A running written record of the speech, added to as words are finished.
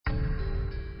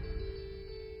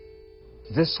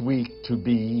This week, to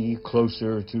be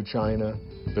closer to China,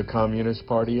 the Communist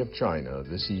Party of China,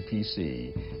 the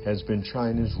CPC, has been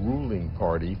China's ruling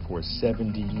party for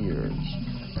 70 years.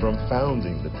 From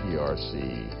founding the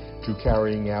PRC to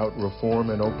carrying out reform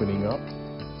and opening up,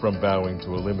 from vowing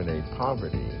to eliminate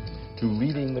poverty to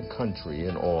leading the country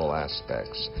in all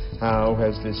aspects, how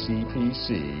has the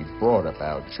CPC brought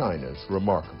about China's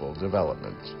remarkable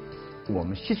development? 我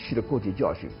们吸取了过去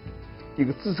教训，一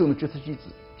个自身的决策机制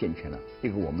健全了，一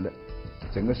个我们的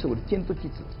整个社会的监督机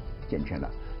制健全了，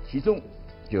其中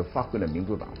就发挥了民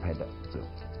主党派的作用。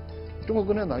中国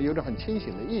共产党有着很清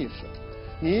醒的意识，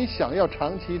你想要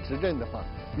长期执政的话，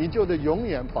你就得永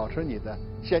远保持你的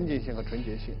先进性和纯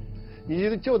洁性，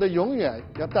你就得永远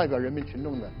要代表人民群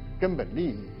众的根本利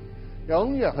益，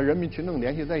永远和人民群众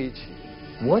联系在一起。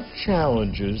What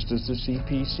challenges does the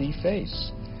CPC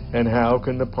face? And how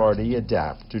can the party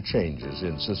adapt to changes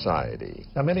in society?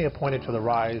 Now, many have pointed to the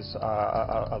rise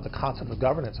of the concept of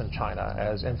governance in China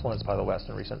as influenced by the West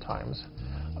in recent times.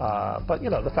 But, you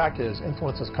know, the fact is,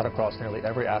 influence has cut across nearly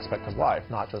every aspect of life,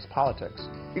 not just politics.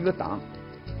 一个党，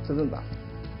执政党；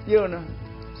第二呢，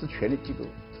是权力机构，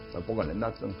包括人大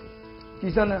政府；第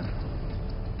三呢，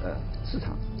市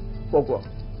场，包括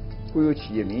国有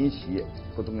企业、民营企业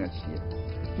和中央企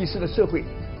业；第四呢，社会，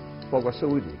包括社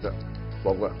会组织。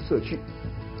包括社区，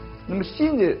那么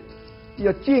现在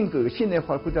要建构现代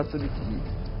化国家治理体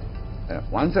系，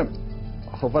完善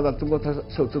和发展中国特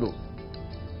色制度，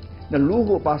那如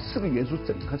何把四个元素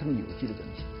整合成有机的整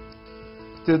体？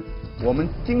这我们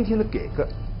今天的改革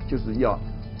就是要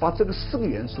把这个四个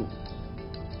元素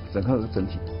整合成整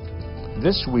体。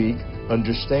This week,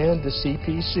 understand the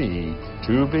CPC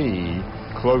to be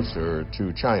closer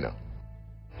to China.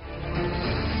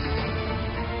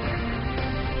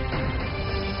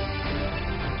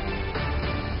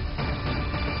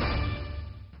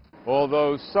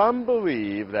 Although some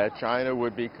believe that China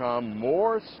would become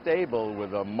more stable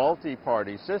with a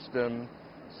multi-party system,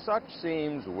 such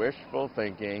seems wishful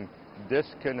thinking,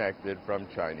 disconnected from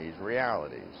Chinese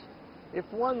realities. If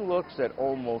one looks at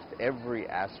almost every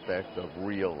aspect of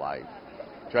real life,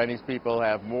 Chinese people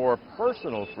have more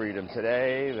personal freedom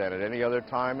today than at any other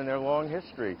time in their long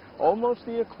history, almost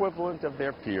the equivalent of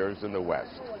their peers in the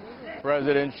West.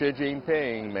 President Xi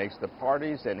Jinping makes the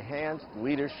party's enhanced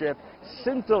leadership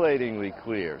scintillatingly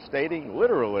clear, stating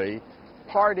literally,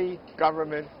 party,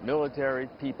 government, military,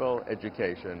 people,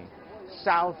 education,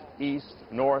 south, east,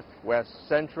 north, west,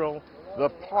 central, the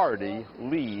party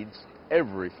leads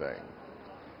everything.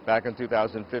 Back in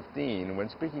 2015, when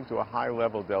speaking to a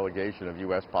high-level delegation of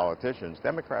U.S. politicians,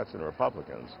 Democrats and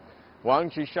Republicans,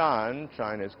 Wang Qishan,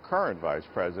 China's current vice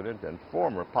president and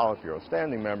former Politburo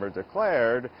standing member,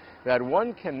 declared that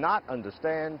one cannot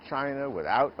understand China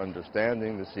without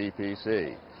understanding the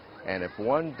CPC. And if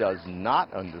one does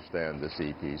not understand the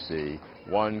CPC,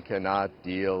 one cannot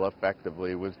deal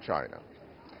effectively with China.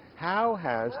 How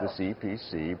has the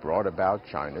CPC brought about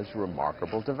China's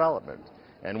remarkable development?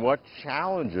 And what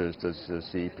challenges does the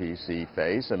CPC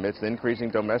face amidst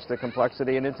increasing domestic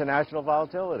complexity and international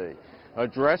volatility?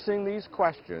 Addressing these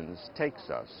questions takes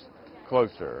us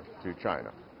closer to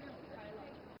China.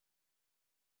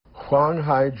 Huang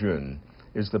Haijun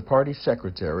is the party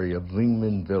secretary of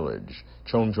Lingmen Village,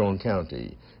 Chongzhou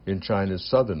County, in China's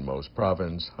southernmost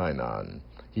province, Hainan.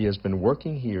 He has been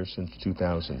working here since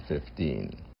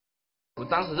 2015.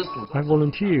 I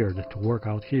volunteered to work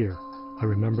out here. I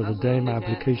remember the day my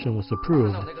application was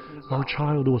approved. Our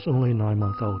child was only 9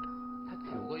 months old.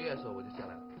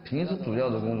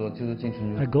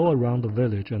 I go around the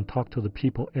village and talk to the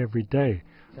people every day.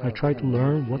 I try to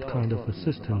learn what kind of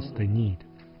assistance they need.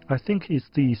 I think it's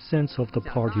the sense of the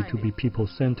party to be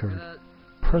people-centered.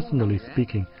 Personally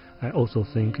speaking, I also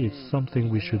think it's something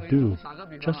we should do,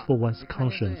 just for one's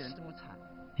conscience.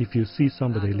 If you see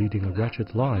somebody leading a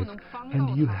wretched life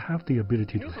and you have the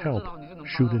ability to help,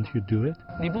 shouldn't you do it?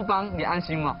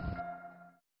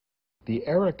 The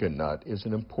areca nut is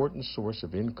an important source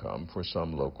of income for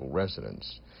some local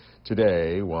residents.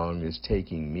 Today, Wang is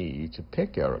taking me to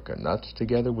pick areca nuts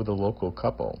together with a local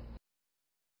couple.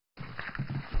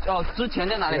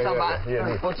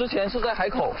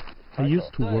 I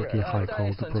used to work in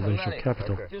Haikou, the provincial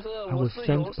capital. I was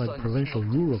sent by the Provincial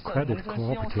Rural Credit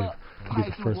Cooperative to be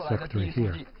the first secretary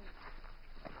here.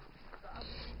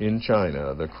 In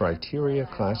China, the criteria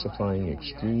classifying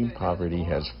extreme poverty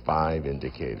has 5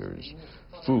 indicators: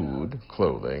 food,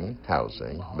 clothing,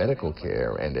 housing, medical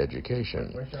care, and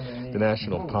education. The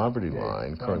national poverty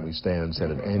line currently stands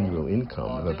at an annual income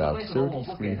of about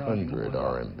 3,300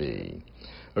 RMB.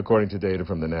 According to data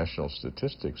from the National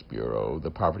Statistics Bureau,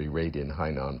 the poverty rate in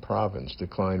Hainan province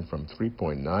declined from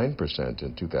 3.9%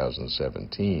 in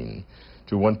 2017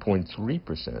 to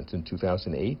 1.3% in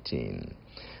 2018.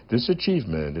 This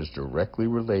achievement is directly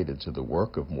related to the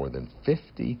work of more than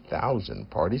 50,000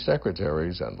 party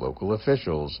secretaries and local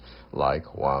officials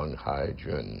like Wang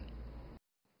Haijun.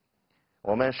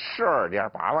 我们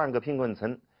12.8万个贫困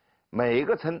村，每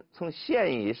个村从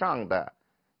县以上的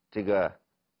这个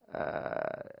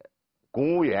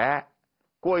公务员、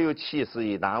国有企事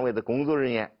业单位的工作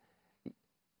人员，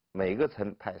每个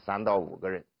村派3到5个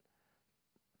人，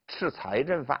持财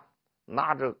政法，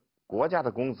拿着国家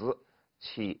的工资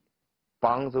去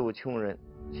帮助穷人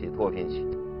去脱贫去。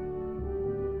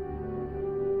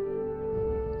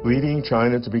 Leading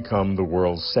China to become the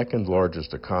world's second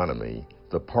largest economy,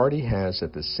 the party has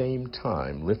at the same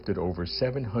time lifted over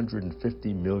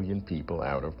 750 million people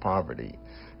out of poverty.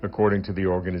 According to the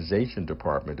organization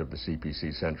department of the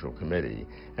CPC Central Committee,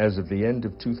 as of the end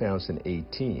of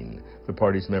 2018, the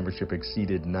party's membership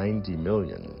exceeded 90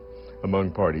 million.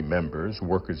 Among party members,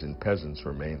 workers and peasants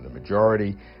remain the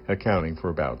majority, accounting for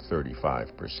about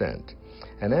 35%.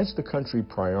 And as the country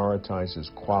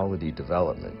prioritizes quality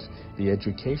development, the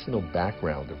educational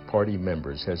background of party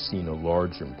members has seen a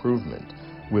large improvement,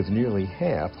 with nearly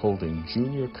half holding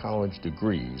junior college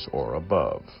degrees or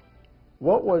above.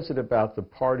 What was it about the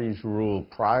party's rule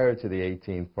prior to the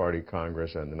 18th Party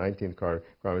Congress and the 19th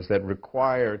Congress that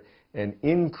required an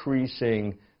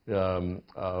increasing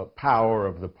power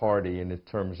of the party in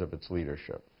terms of its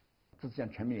leadership?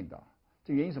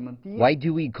 Why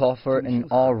do we call for an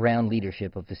all-round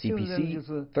leadership of the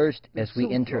CPC? First, as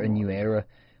we enter a new era,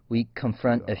 we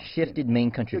confront a shifted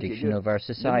main contradiction of our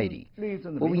society.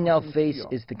 What we now face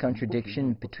is the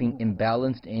contradiction between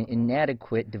imbalanced and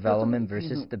inadequate development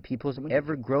versus the people's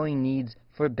ever-growing needs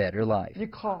for a better life.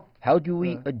 How do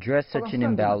we address such an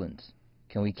imbalance?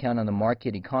 Can we count on the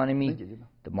market economy?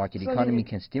 The market economy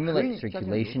can stimulate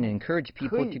circulation and encourage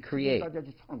people to create,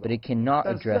 but it cannot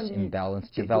address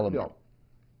imbalanced development.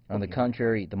 On the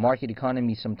contrary, the market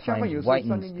economy sometimes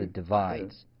widens the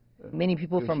divides. Many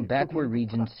people from backward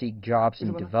regions seek jobs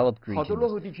in developed regions,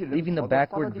 leaving the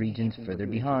backward regions further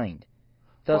behind.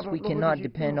 Thus, we cannot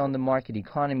depend on the market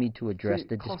economy to address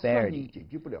the disparity.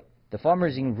 The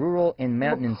farmers in rural and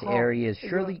mountainous areas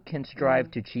surely can strive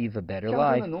to achieve a better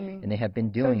life, and they have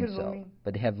been doing so,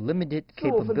 but they have limited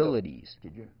capabilities.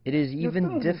 It is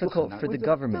even difficult for the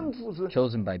governments.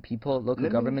 Chosen by people, local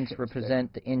governments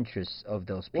represent the interests of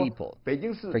those people.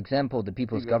 For example, the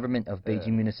People's Government of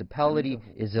Beijing Municipality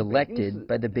is elected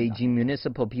by the Beijing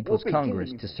Municipal People's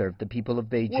Congress to serve the people of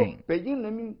Beijing.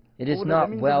 It is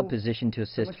not well positioned to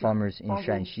assist farmers in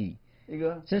Shanxi.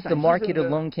 Since the market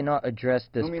alone cannot address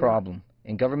this problem,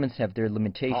 and governments have their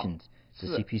limitations, the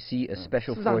CPC, a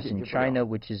special force in China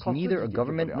which is neither a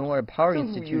government nor a power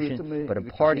institution, but a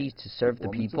party to serve the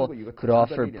people, could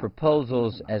offer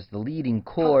proposals as the leading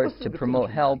core to promote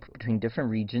help between different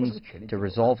regions to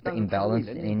resolve the imbalance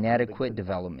and inadequate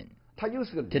development.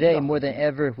 Today, more than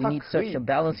ever, we need such a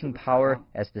balancing power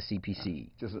as the CPC.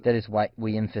 That is why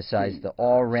we emphasize the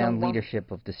all-round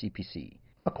leadership of the CPC.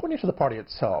 According to the party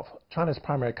itself, China's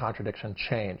primary contradiction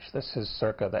changed. This is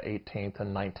circa the 18th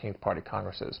and 19th Party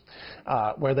Congresses,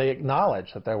 where they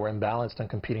acknowledged that there were imbalanced and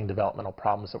competing developmental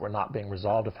problems that were not being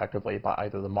resolved effectively by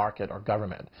either the market or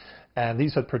government. And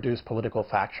these had produced political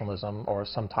factionalism or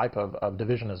some type of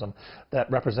divisionism that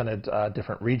represented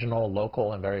different regional,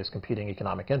 local, and various competing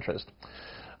economic interests.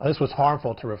 This was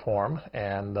harmful to reform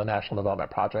and the National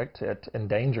Development Project. It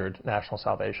endangered national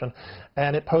salvation,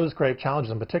 and it posed grave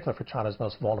challenges, in particular for China's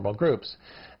most vulnerable groups,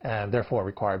 and therefore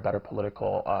required better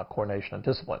political coordination and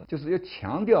discipline.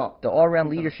 The all-round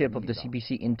leadership of the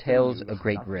CPC entails a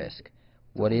great risk.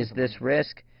 What is this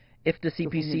risk? If the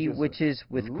CPC, which is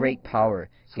with great power,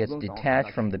 gets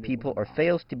detached from the people or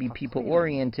fails to be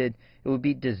people-oriented, it would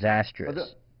be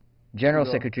disastrous. General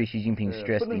Secretary Xi Jinping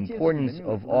stressed the importance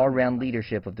of all-round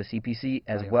leadership of the CPC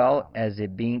as well as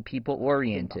it being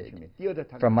people-oriented.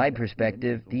 From my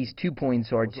perspective, these 2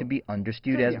 points are to be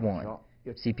understood as one.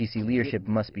 CPC leadership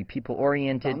must be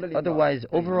people-oriented, otherwise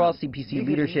overall CPC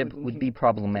leadership would be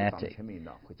problematic.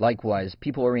 Likewise,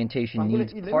 people orientation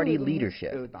needs party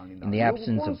leadership. In the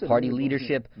absence of party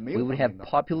leadership, we would have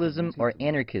populism or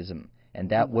anarchism, and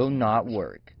that will not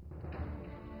work.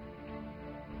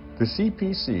 The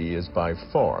CPC is by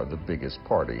far the biggest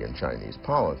party in Chinese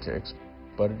politics,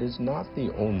 but it is not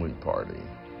the only party.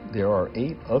 There are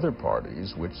 8 other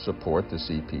parties which support the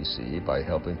CPC by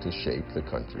helping to shape the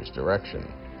country's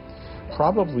direction.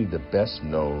 Probably the best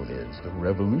known is the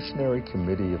Revolutionary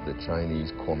Committee of the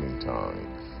Chinese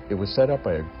Kuomintang, It was set up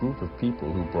by a group of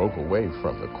people who broke away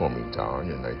from the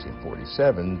Kuomintang in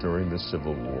 1947 during the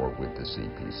civil war with the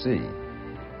CPC.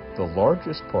 The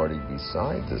largest party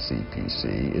beside the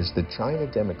CPC is the China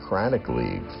Democratic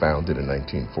League, founded in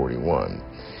 1941.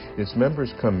 Its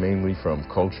members come mainly from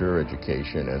culture,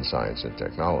 education, and science and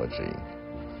technology.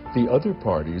 The other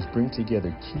parties bring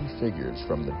together key figures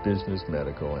from the business,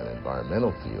 medical, and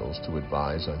environmental fields to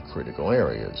advise on critical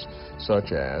areas,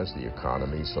 such as the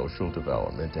economy, social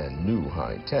development, and new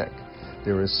high tech.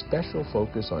 There is special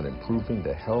focus on improving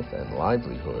the health and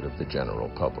livelihood of the general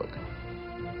public.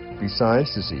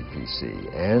 Besides the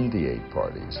CPC and the 8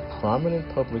 parties, prominent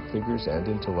public figures and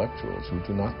intellectuals who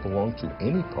do not belong to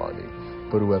any party,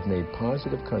 but who have made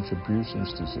positive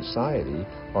contributions to society,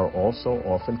 are also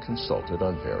often consulted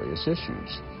on various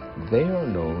issues. They are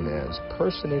known as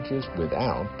personages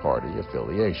without party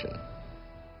affiliation.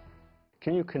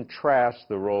 Can you contrast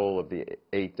the role of the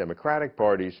 8 Democratic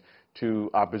parties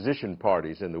to opposition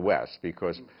parties in the West?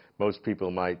 Because most people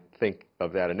might think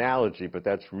of that analogy, but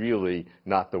that's really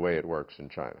not the way it works in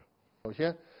China. 首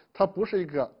先，它不是一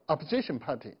个 opposition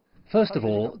party。 First of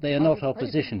all, they are not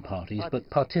opposition parties, but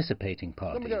participating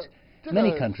parties.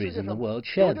 Many countries in the world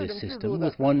share this system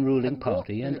with one ruling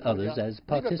party and others as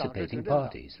participating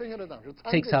parties.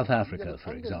 Take South Africa,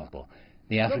 for example.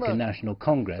 The African National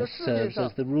Congress serves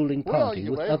as the ruling party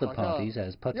with other parties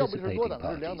as participating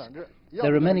parties.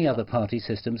 There are many other party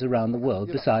systems around the world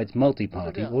besides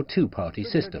multi-party or two-party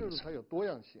systems.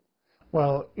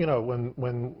 Well, you know,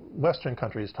 when Western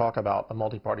countries talk about a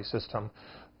multi-party system,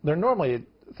 they're normally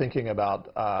thinking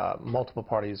about multiple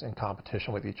parties in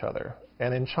competition with each other.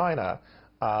 And in China,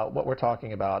 what we're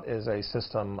talking about is a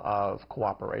system of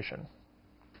cooperation.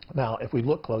 Now, if we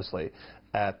look closely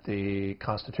at the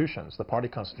constitutions, the party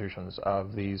constitutions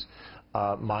of these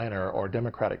minor or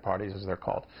democratic parties, as they're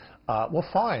called, we'll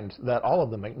find that all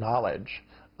of them acknowledge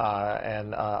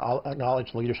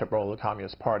acknowledge the leadership role of the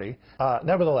Communist Party.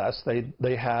 Nevertheless,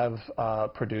 they have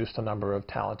produced a number of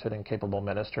talented and capable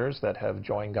ministers that have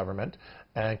joined government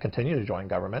and continue to join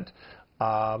government.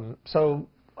 So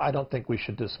I don't think we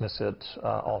should dismiss it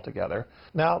altogether.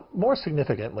 Now, more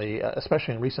significantly,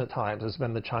 especially in recent times, has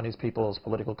been the Chinese People's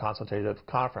Political Consultative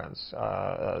Conference,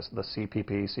 the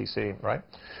CPC, right?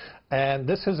 And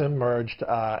this has emerged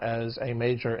as a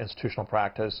major institutional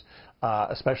practice,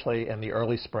 especially in the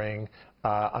early spring,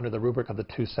 under the rubric of the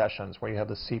 2 sessions, where you have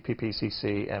the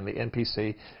CPPCC and the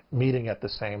NPC meeting at the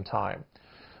same time.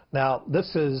 Now,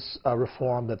 this is a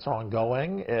reform that's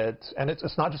ongoing, and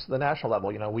it's not just at the national level.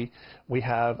 You know, we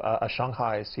have a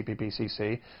Shanghai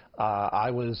CPPCC. I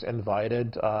was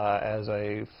invited as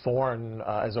a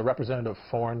representative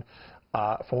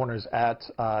of foreigners at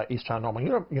East China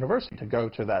Normal University to go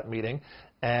to that meeting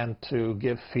and to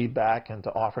give feedback and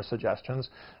to offer suggestions,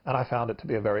 and I found it to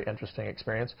be a very interesting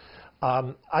experience.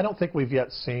 I don't think we've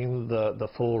yet seen the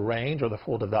full range or the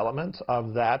full development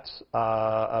of this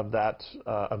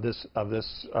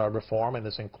reform and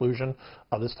this inclusion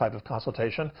of this type of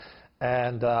consultation,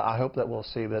 and I hope that we'll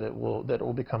see that it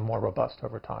will become more robust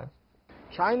over time.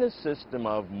 China's system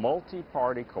of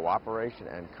multi-party cooperation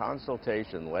and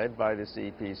consultation led by the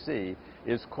CPC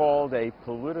is called a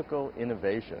political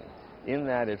innovation, in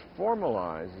that it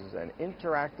formalizes an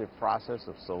interactive process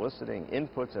of soliciting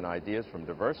inputs and ideas from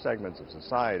diverse segments of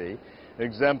society,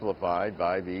 exemplified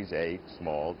by these 8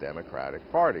 small democratic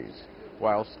parties,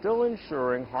 while still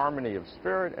ensuring harmony of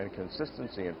spirit and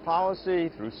consistency in policy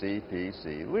through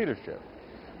CPC leadership.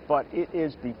 But it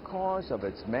is because of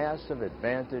its massive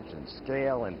advantage in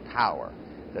scale and power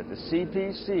that the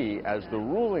CPC, as the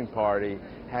ruling party,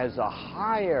 has a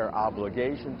higher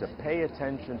obligation to pay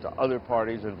attention to other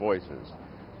parties and voices.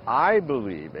 I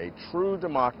believe a true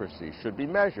democracy should be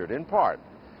measured, in part,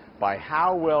 by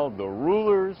how well the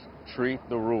rulers treat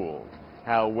the ruled,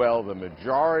 how well the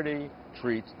majority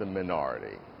treats the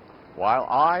minority. While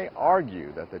I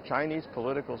argue that the Chinese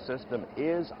political system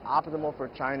is optimal for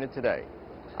China today,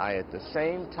 I at the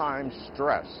same time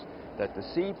stress that the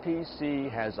CPC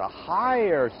has a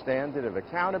higher standard of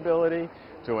accountability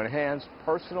to enhance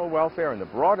personal welfare in the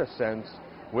broadest sense,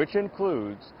 which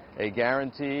includes a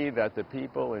guarantee that the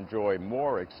people enjoy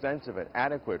more extensive and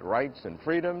adequate rights and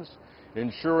freedoms,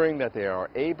 ensuring that they are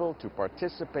able to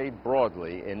participate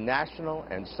broadly in national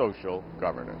and social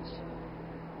governance.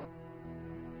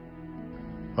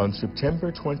 On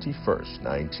September 21,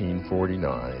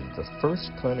 1949, the first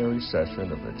plenary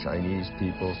session of the Chinese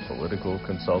People's Political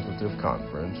Consultative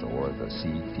Conference, or the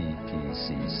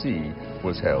CPPCC,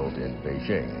 was held in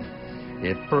Beijing.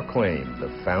 It proclaimed the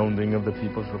founding of the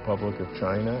People's Republic of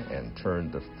China and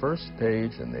turned the first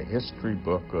page in the history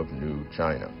book of New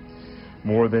China.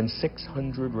 More than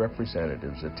 600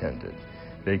 representatives attended.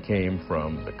 They came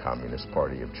from the Communist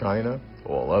Party of China,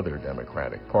 all other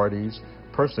democratic parties,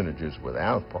 personages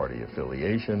without party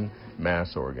affiliation,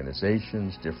 mass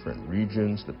organizations, different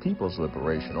regions, the People's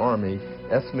Liberation Army,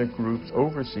 ethnic groups,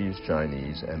 overseas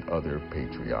Chinese, and other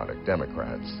patriotic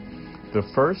Democrats. The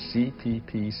first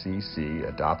CPPCC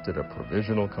adopted a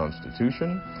provisional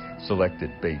constitution,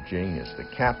 selected Beijing as the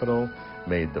capital,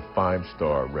 made the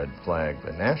five-star red flag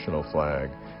the national flag,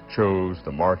 chose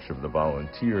the March of the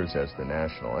Volunteers as the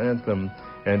national anthem,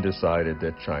 and decided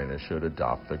that China should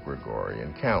adopt the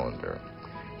Gregorian calendar.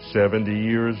 70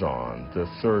 years on, the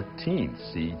 13th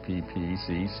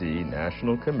CPPCC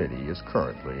National Committee is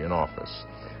currently in office,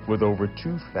 with over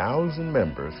 2,000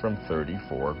 members from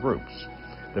 34 groups.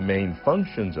 The main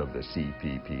functions of the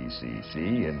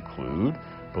CPPCC include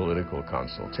political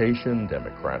consultation,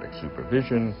 democratic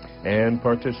supervision, and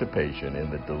participation in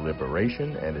the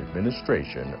deliberation and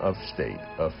administration of state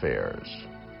affairs.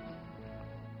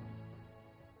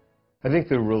 I think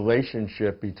the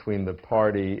relationship between the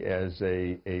party as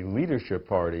a leadership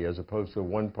party as opposed to a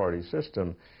one-party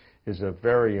system is a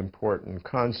very important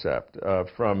concept.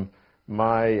 From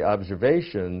my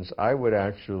observations, I would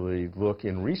actually look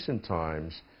in recent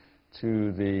times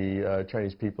to the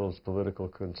Chinese People's Political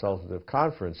Consultative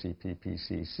Conference,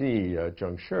 CPPCC,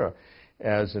 Zhengshi,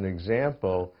 as an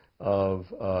example of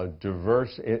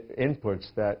diverse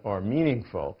inputs that are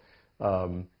meaningful.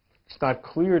 It's not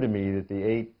clear to me that the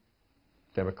 8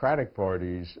 democratic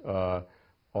parties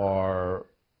are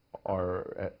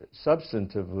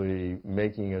substantively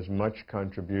making as much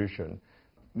contribution.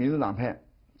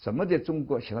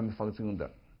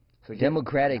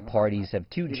 Democratic parties have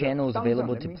 2 channels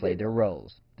available to play their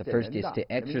roles. The first is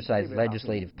to exercise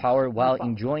legislative power while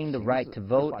enjoying the right to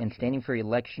vote and standing for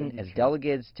election as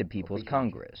delegates to People's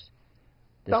Congress.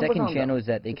 The second channel is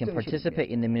that they can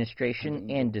participate in the administration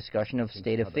and discussion of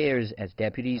state affairs as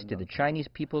deputies to the Chinese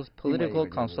People's Political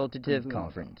Consultative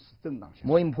Conference.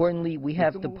 More importantly, we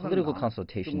have the political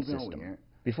consultation system.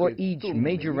 Before each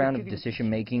major round of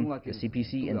decision-making, the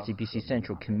CPC and CPC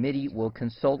Central Committee will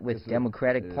consult with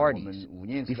democratic parties.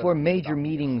 Before major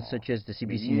meetings such as the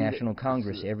CPC National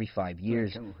Congress every 5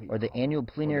 years, or the annual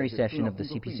plenary session of the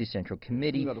CPC Central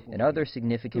Committee and other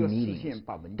significant meetings,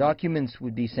 documents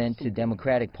would be sent to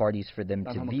democratic parties for them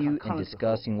to view and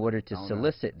discuss in order to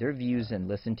solicit their views and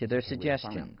listen to their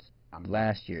suggestions.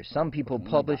 Last year, some people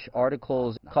published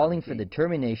articles calling for the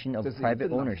termination of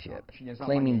private ownership,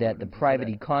 claiming that the private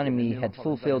economy had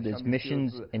fulfilled its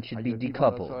missions and should be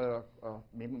decoupled.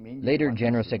 Later,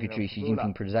 General Secretary Xi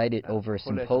Jinping presided over a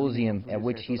symposium at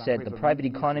which he said the private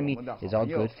economy is our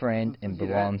good friend and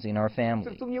belongs in our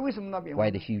family. Why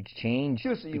the huge change?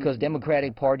 Because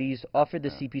democratic parties offered the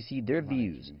CPC their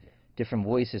views. Different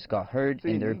voices got heard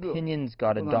and their opinions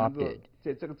got adopted.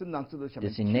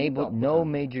 This enabled no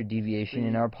major deviation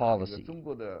in our policy.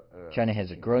 China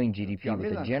has a growing GDP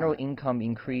with a general income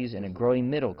increase and a growing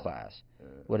middle class.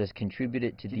 What has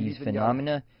contributed to these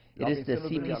phenomena? It is the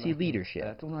CPC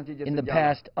leadership. In the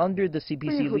past, under the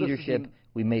CPC leadership,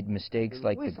 we made mistakes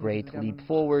like the Great Leap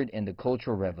Forward and the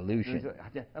Cultural Revolution.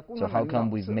 So how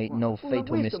come we've made no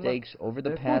fatal mistakes over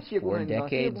the past 4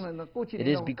 decades? It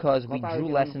is because we drew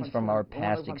lessons from our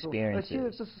past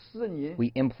experiences.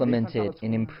 We implemented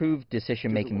an improved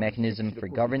decision-making mechanism for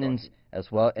governance,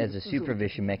 as well as a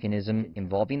supervision mechanism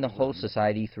involving the whole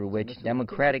society through which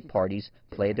democratic parties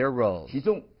play their roles.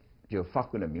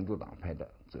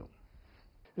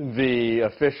 The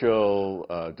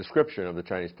official description of the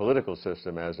Chinese political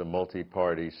system as a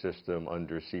multi-party system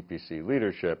under CPC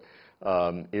leadership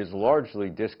is largely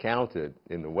discounted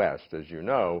in the West, as you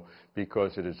know,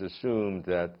 because it is assumed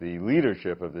that the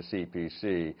leadership of the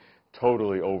CPC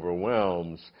totally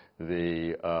overwhelms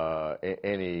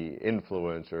any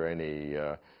influence or any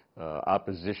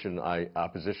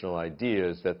oppositional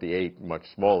ideas that the 8 much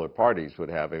smaller parties would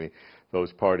have. I mean,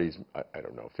 those parties, I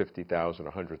don't know, 50,000,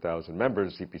 100,000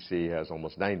 members. CPC has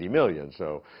almost 90 million,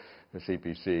 so the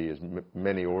CPC is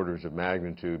many orders of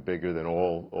magnitude bigger than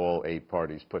all 8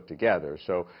 parties put together.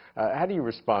 So how do you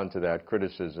respond to that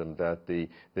criticism that the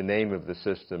name of the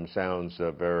system sounds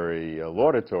very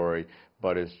laudatory,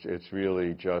 but it's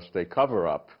really just a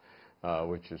cover-up,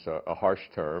 which is a harsh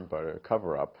term, but a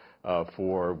cover-up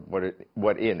for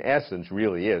what in essence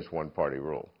really is one-party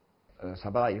rule?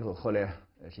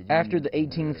 After the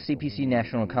 18th CPC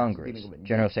National Congress,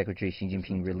 General Secretary Xi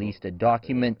Jinping released a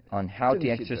document on how to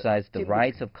exercise the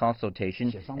rights of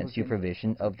consultation and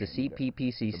supervision of the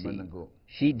CPPCC.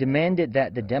 Xi demanded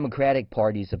that the democratic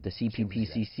parties of the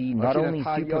CPPCC not only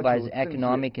supervise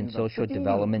economic and social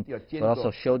development, but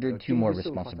also shoulder 2 more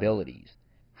responsibilities.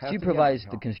 supervise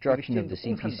the construction of the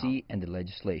CPC and the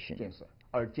legislation.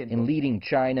 In leading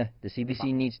China, the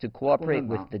CPC needs to cooperate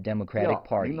with the democratic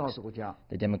parties.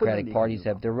 The democratic parties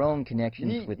have their own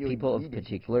connections with people of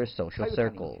particular social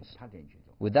circles.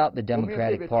 Without the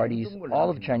democratic parties,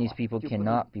 all of Chinese people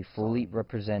cannot be fully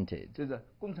represented.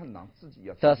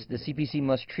 Thus, the CPC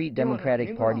must treat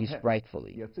democratic parties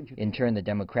rightfully. In turn, the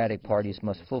democratic parties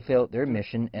must fulfill their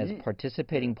mission as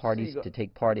participating parties to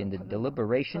take part in the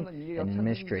deliberation and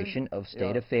administration of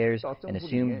state affairs and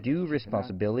assume due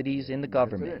responsibilities in the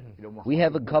government. We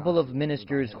have a couple of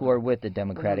ministers who are with the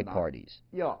democratic parties.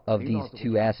 Of these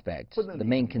two aspects, the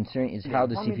main concern is how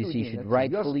the CPC should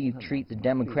rightfully treat the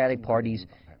democratic parties,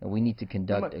 and we need to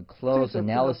conduct a close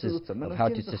analysis of how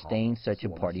to sustain such a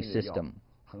party system.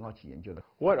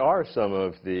 What are some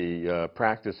of the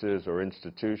practices or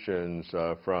institutions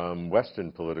from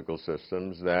Western political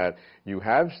systems that you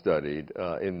have studied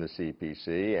in the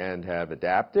CPC and have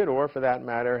adapted, or for that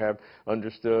matter, have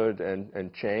understood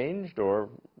and changed or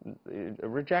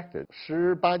rejected?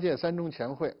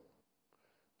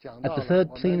 At the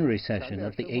third plenary session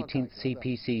of the 18th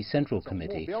CPC Central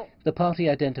Committee, the party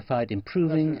identified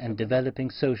improving and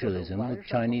developing socialism with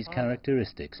Chinese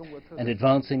characteristics and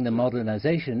advancing the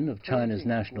modernization of China's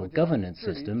national governance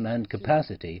system and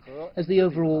capacity as the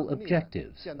overall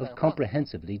objectives of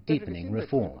comprehensively deepening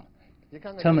reform.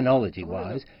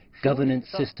 Terminology-wise, governance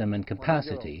system and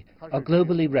capacity are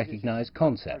globally recognized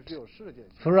concepts.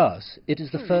 For us, it is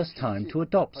the first time to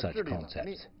adopt such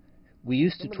concepts. We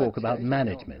used to talk about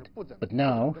management, but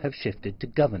now have shifted to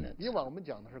governance.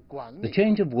 The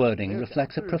change of wording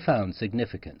reflects a profound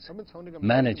significance.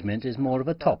 Management is more of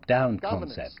a top-down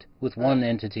concept, with one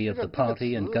entity of the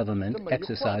party and government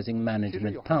exercising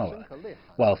management power,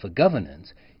 while for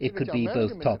governance, it could be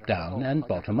both top-down and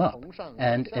bottom-up,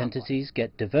 and entities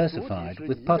get diversified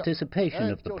with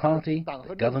participation of the party,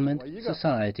 the government,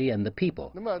 society, and the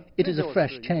people. It is a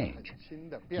fresh change.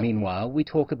 Meanwhile, we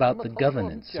talk about the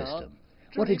governance system.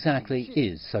 What exactly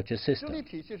is such a system?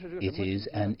 It is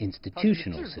an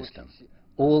institutional system.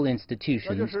 All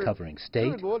institutions covering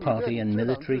state, party, and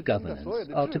military governance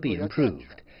are to be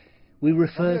improved. We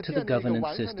refer to the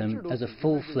governance system as a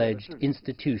full-fledged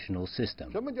institutional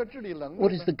system.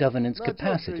 What is the governance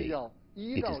capacity?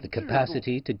 It is the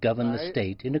capacity to govern the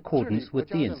state in accordance with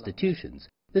the institutions.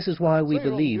 This is why we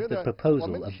believe the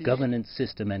proposal of governance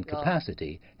system and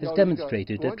capacity has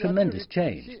demonstrated a tremendous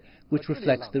change, which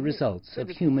reflects the results of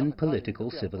human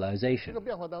political civilization.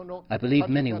 I believe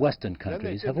many Western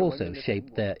countries have also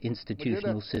shaped their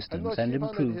institutional systems and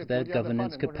improved their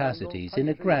governance capacities in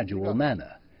a gradual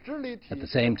manner. At the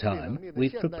same time,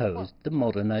 we've proposed the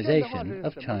modernization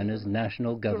of China's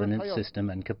national governance system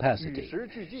and capacity.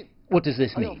 What does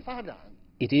this mean?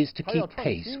 It is to keep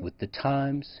pace with the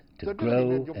times, to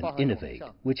grow and innovate,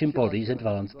 which embodies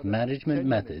advanced management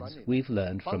methods we've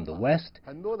learned from the West,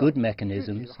 good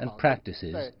mechanisms and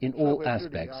practices in all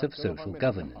aspects of social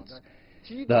governance.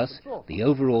 Thus, the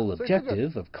overall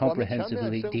objective of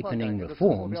comprehensively deepening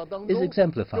reforms is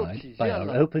exemplified by our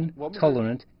open,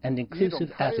 tolerant, and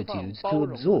inclusive attitudes to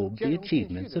absorb the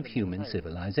achievements of human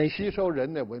civilization.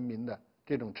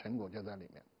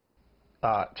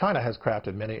 China has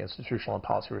crafted many institutional and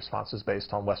policy responses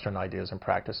based on Western ideas and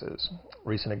practices.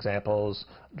 Recent examples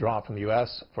drawn from the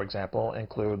U.S., for example,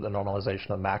 include the normalization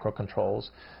of macro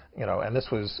controls, and this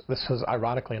was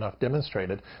ironically enough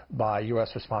demonstrated by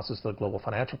U.S. responses to the global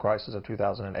financial crisis of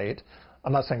 2008.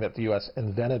 I'm not saying that the U.S.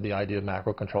 invented the idea of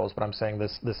macro controls, but I'm saying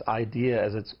this idea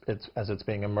as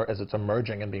it's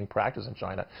emerging and being practiced in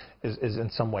China is in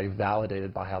some way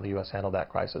validated by how the U.S. handled that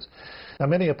crisis. Now,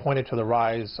 many have pointed to the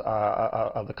rise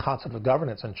of the concept of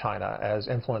governance in China as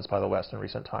influenced by the West in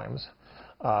recent times.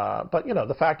 But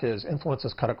the fact is, influence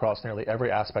is cut across nearly every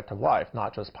aspect of life,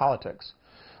 not just politics.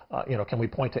 Can we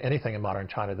point to anything in modern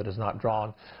China that is not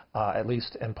drawn, at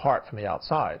least in part, from the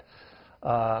outside?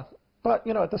 But,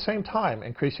 at the same time,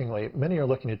 increasingly, many are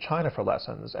looking to China for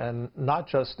lessons, and not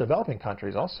just developing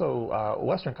countries, also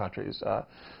Western countries.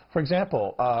 For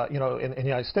example, in the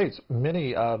United States,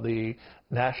 many of the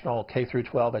national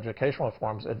K-12 educational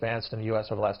reforms advanced in the U.S.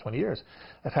 over the last 20 years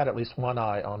have had at least one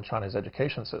eye on China's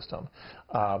education system.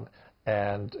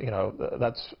 And,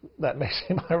 that may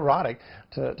seem ironic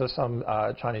to some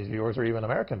Chinese viewers or even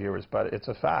American viewers, but it's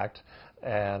a fact.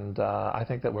 And I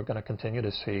think that we're going to continue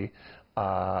to see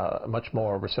much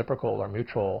more reciprocal or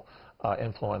mutual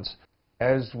influence.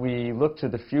 As we look to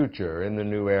the future in the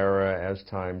new era, as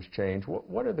times change,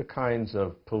 what are the kinds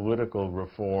of political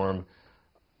reform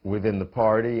within the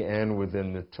party and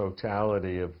within the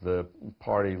totality of the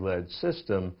party-led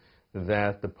system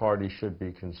that the party should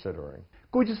be considering?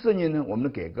 过去4年呢，我们的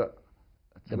改革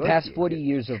The past 40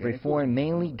 years of reform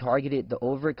mainly targeted the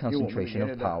over-concentration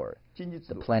of power.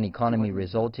 The planned economy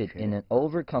resulted in an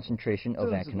over-concentration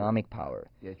of economic power,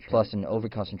 plus an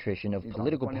over-concentration of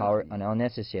political power and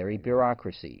unnecessary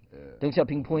bureaucracy. Deng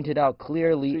Xiaoping pointed out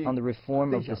clearly on the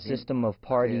reform of the system of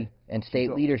party and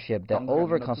state leadership that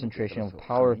over-concentration of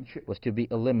power was to be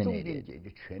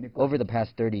eliminated. Over the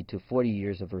past 30 to 40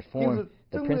 years of reform,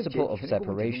 the principle of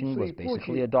separation was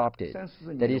basically adopted.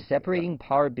 That is, separating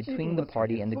power between the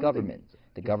party and the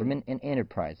government and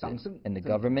enterprises, and the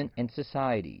government and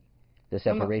society. The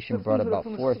separation brought about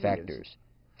four factors.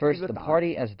 First, the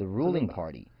party as the ruling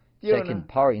party. Second,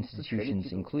 power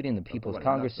institutions, including the People's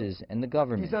Congresses and the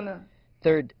government.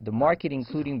 Third, the market,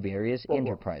 including various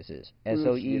enterprises,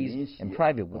 SOEs, and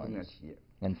private ones.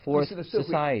 And fourth,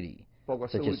 society,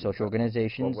 such as social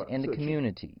organizations and the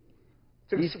community.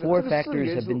 These four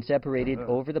factors have been separated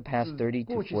over the past 30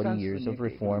 to 40 years of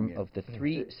reform of the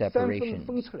three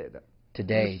separations.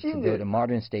 Today, to build a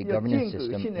modern state governance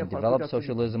system and develop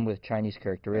socialism with Chinese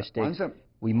characteristics,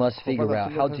 we must figure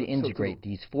out how to integrate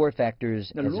these four factors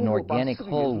as an organic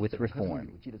whole with reform.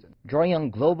 Drawing on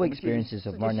global experiences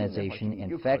of modernization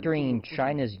and factoring in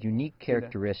China's unique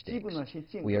characteristics,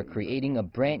 we are creating a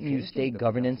brand new state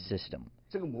governance system.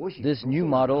 This new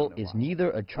model is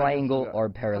neither a triangle or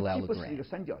parallelogram,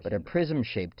 but a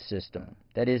prism-shaped system.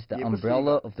 That is, the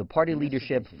umbrella of the party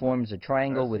leadership forms a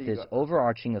triangle with its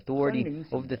overarching authority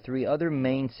over the three other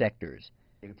main sectors: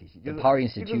 the power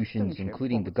institutions,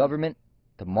 including the government,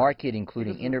 the market,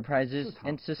 including enterprises,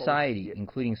 and society,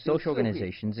 including social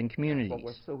organizations and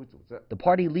communities. The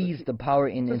party leaves the power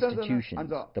in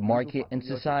institutions, the market, and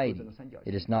society.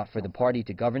 It is not for the party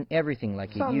to govern everything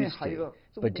like it used to,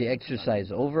 but to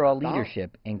exercise overall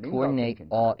leadership and coordinate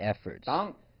all efforts.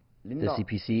 The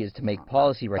CPC is to make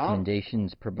policy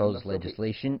recommendations, propose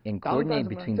legislation, and coordinate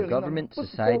between the government,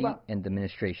 society, and the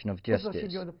administration of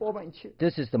justice.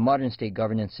 This is the modern state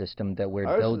governance system that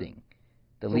we're building.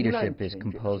 The leadership is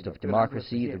composed of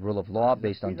democracy, the rule of law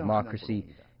based on democracy,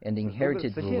 and the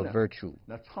inherited rule of virtue.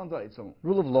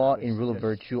 Rule of law and rule of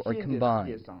virtue are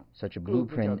combined. Such a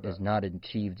blueprint is not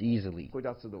achieved easily.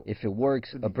 If it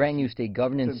works, a brand new state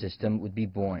governance system would be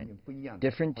born,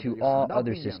 different to all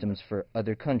other systems for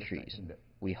other countries.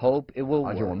 We hope it will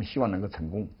work.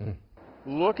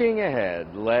 Looking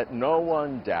ahead, let no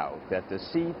one doubt that the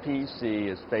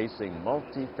CPC is facing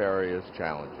multifarious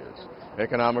challenges.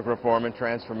 Economic reform and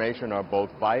transformation are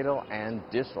both vital and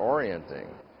disorienting.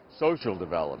 Social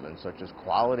developments such as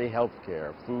quality health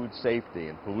care, food safety,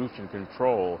 and pollution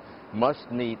control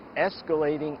must meet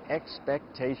escalating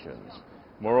expectations.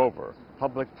 Moreover,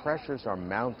 public pressures are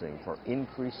mounting for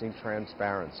increasing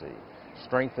transparency,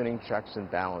 strengthening checks and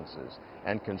balances,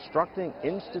 and constructing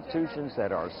institutions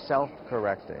that are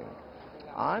self-correcting.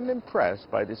 I'm impressed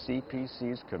by the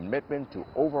CPC's commitment to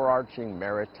overarching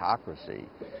meritocracy,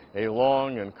 a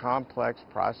long and complex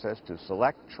process to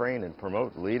select, train, and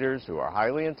promote leaders who are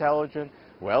highly intelligent,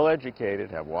 well-educated,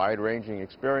 have wide-ranging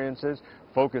experiences,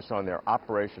 focus on their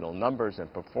operational numbers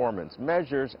and performance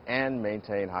measures, and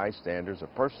maintain high standards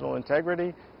of personal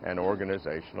integrity and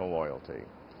organizational loyalty.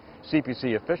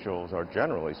 CPC officials are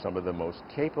generally some of the most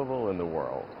capable in the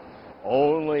world.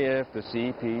 Only if the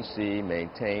CPC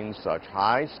maintains such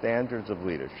high standards of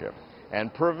leadership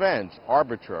and prevents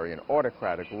arbitrary and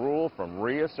autocratic rule from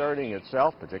reasserting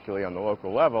itself, particularly on the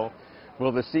local level,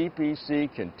 will the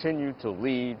CPC continue to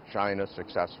lead China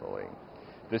successfully.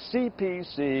 The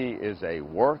CPC is a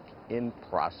work in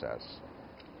process.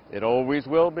 It always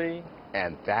will be,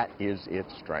 and that is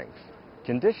its strength.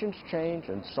 Conditions change,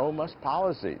 and so must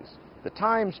policies. The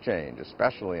times change,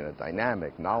 especially in a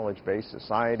dynamic, knowledge-based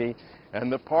society,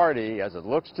 and the party, as it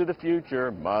looks to the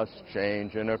future, must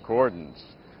change in accordance.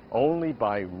 Only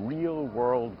by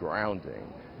real-world grounding,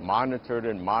 monitored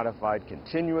and modified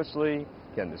continuously,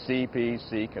 can the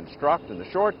CPC construct in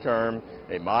the short term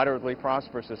a moderately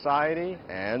prosperous society,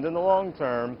 and in the long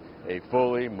term, a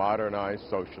fully modernized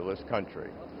socialist country.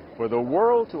 For the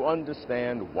world to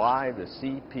understand why the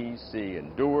CPC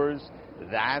endures,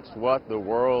 that's what the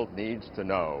world needs to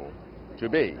know to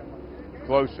be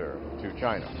closer to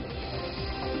China.